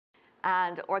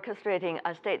And orchestrating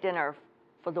a state dinner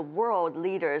for the world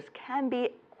leaders can be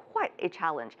quite a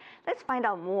challenge. Let's find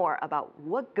out more about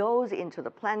what goes into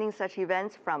the planning such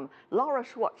events from Laura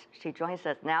Schwartz. She joins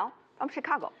us now from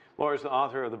Chicago. Laura's the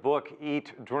author of the book,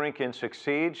 Eat, Drink, and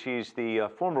Succeed. She's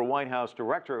the former White House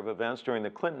Director of Events during the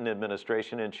Clinton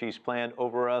administration, and she's planned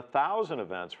over 1,000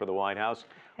 events for the White House.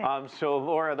 So,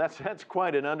 Laura, that's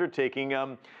quite an undertaking.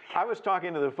 I was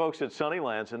talking to the folks at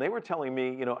Sunnylands, and they were telling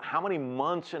me, how many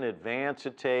months in advance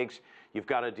it takes. You've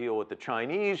got to deal with the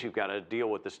Chinese, you've got to deal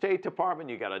with the State Department,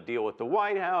 you've got to deal with the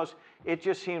White House. It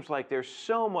just seems like there's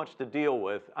so much to deal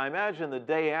with. I imagine the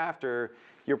day after,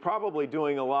 you're probably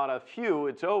doing a lot of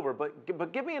it's over,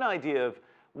 but give me an idea of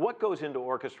what goes into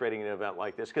orchestrating an event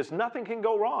like this, because nothing can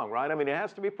go wrong, right? I mean, it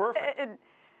has to be perfect.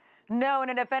 No,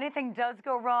 and if anything does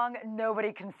go wrong,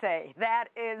 nobody can say. That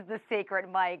is the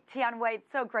secret, Mike. Tianwei,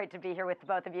 it's so great to be here with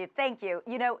both of you. Thank you.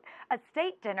 A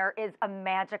state dinner is a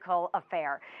magical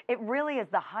affair. It really is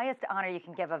the highest honor you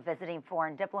can give a visiting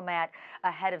foreign diplomat,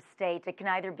 a head of state. It can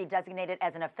either be designated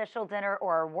as an official dinner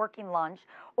or a working lunch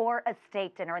or a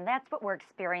state dinner, and that's what we're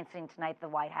experiencing tonight at the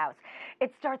White House.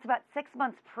 It starts about 6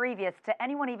 months previous to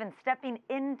anyone even stepping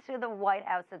into the White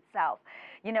House itself.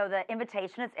 The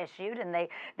invitation is issued, and they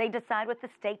decide with the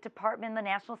State Department, the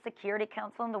National Security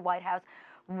Council, and the White House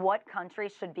what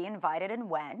countries should be invited and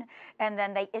when, and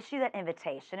then they issue that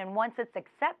invitation. And once it's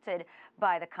accepted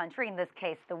by the country, in this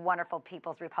case, the wonderful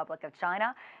People's Republic of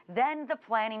China, then the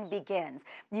planning begins.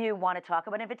 You want to talk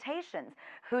about invitations.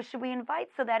 Who should we invite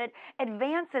so that it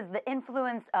advances the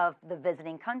influence of the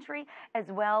visiting country as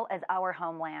well as our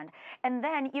homeland? And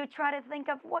then you try to think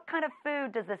of what kind of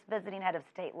food does this visiting head of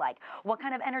state like? What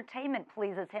kind of entertainment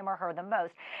pleases him or her the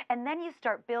most? And then you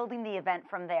start building the event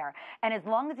from there. And as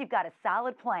long as you've got a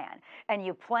solid plan, and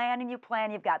you plan and you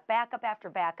plan, you've got backup after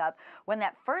backup, when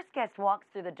that first guest walks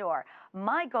through the door,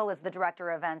 my goal as the director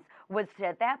of events was to,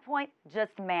 at that point,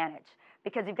 just manage,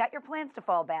 because you've got your plans to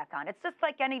fall back on. It's just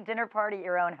like any dinner party at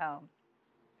your own home.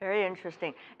 Very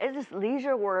interesting. Is this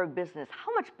leisure or business?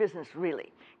 How much business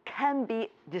really can be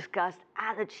discussed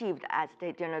and achieved at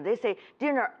state dinner? They say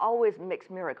dinner always makes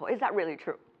miracle. Is that really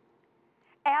true?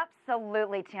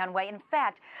 Absolutely, Tianwei. In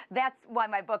fact, that's why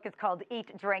my book is called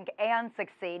Eat, Drink, and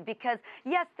Succeed, because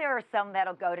yes, there are some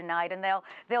that'll go tonight and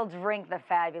they'll drink the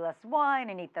fabulous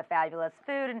wine and eat the fabulous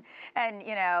food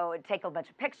and take a bunch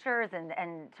of pictures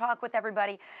and talk with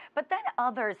everybody. But then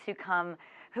others who come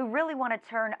who really want to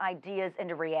turn ideas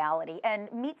into reality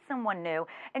and meet someone new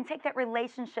and take that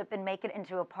relationship and make it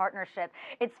into a partnership.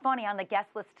 It's funny, on the guest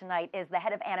list tonight is the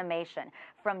head of animation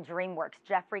from DreamWorks,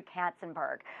 Jeffrey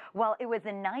Katzenberg. Well, it was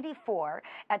in '94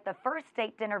 at the first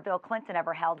state dinner Bill Clinton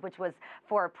ever held, which was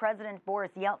for President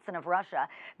Boris Yeltsin of Russia,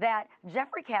 that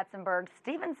Jeffrey Katzenberg,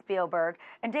 Steven Spielberg,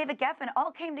 and David Geffen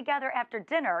all came together after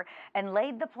dinner and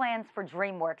laid the plans for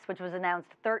DreamWorks, which was announced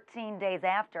 13 days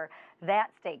after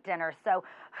that state dinner. So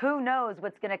who knows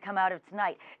what's going to come out of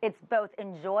tonight? It's both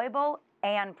enjoyable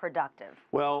and productive.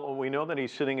 Well, we know that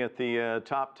he's sitting at the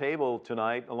top table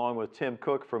tonight, along with Tim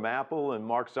Cook from Apple and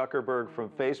Mark Zuckerberg from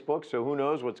Facebook. So who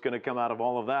knows what's going to come out of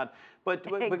all of that? But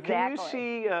can you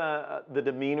see the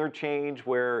demeanor change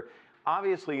where,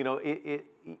 obviously,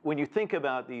 when you think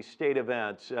about these state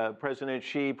events, President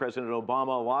Xi, President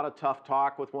Obama, a lot of tough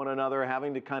talk with one another,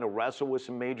 having to kind of wrestle with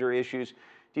some major issues.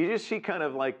 Do you just see kind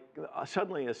of like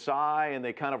suddenly a sigh and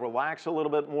they kind of relax a little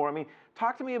bit more? I mean,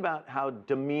 talk to me about how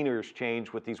demeanors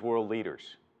change with these world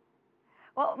leaders.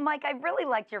 Well, Mike, I really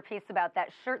liked your piece about that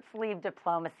shirt sleeve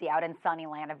diplomacy out in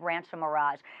Sunnyland of Rancho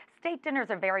Mirage. State dinners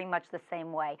are very much the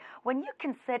same way. When you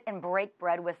can sit and break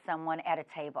bread with someone at a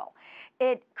table,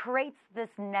 it creates this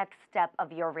next step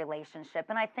of your relationship.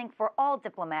 And I think for all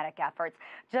diplomatic efforts,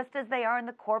 just as they are in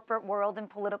the corporate world and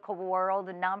political world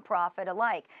and nonprofit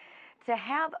alike, to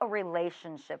have a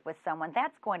relationship with someone,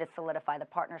 that's going to solidify the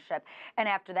partnership. And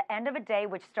after the end of a day,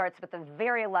 which starts with a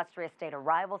very illustrious state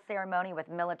arrival ceremony with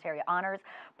military honors,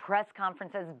 press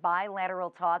conferences, bilateral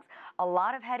talks, a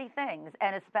lot of heady things,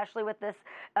 and especially with this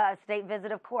state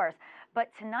visit, of course.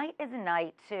 But tonight is a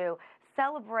night to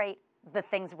celebrate the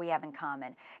things we have in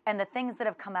common and the things that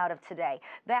have come out of today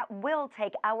that will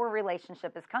take our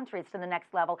relationship as countries to the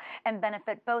next level and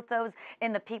benefit both those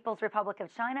in the People's Republic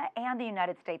of China and the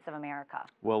United States of America.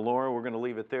 Well, Laura, we're going to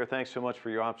leave it there. Thanks so much for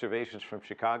your observations from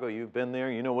Chicago. You've been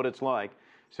there. You know what it's like.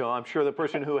 So I'm sure the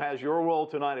person who has your role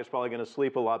tonight is probably going to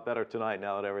sleep a lot better tonight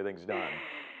now that everything's done.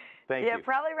 Thank you. Yeah,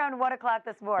 probably around 1 o'clock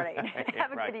this morning.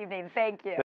 Have a good evening. Thank you.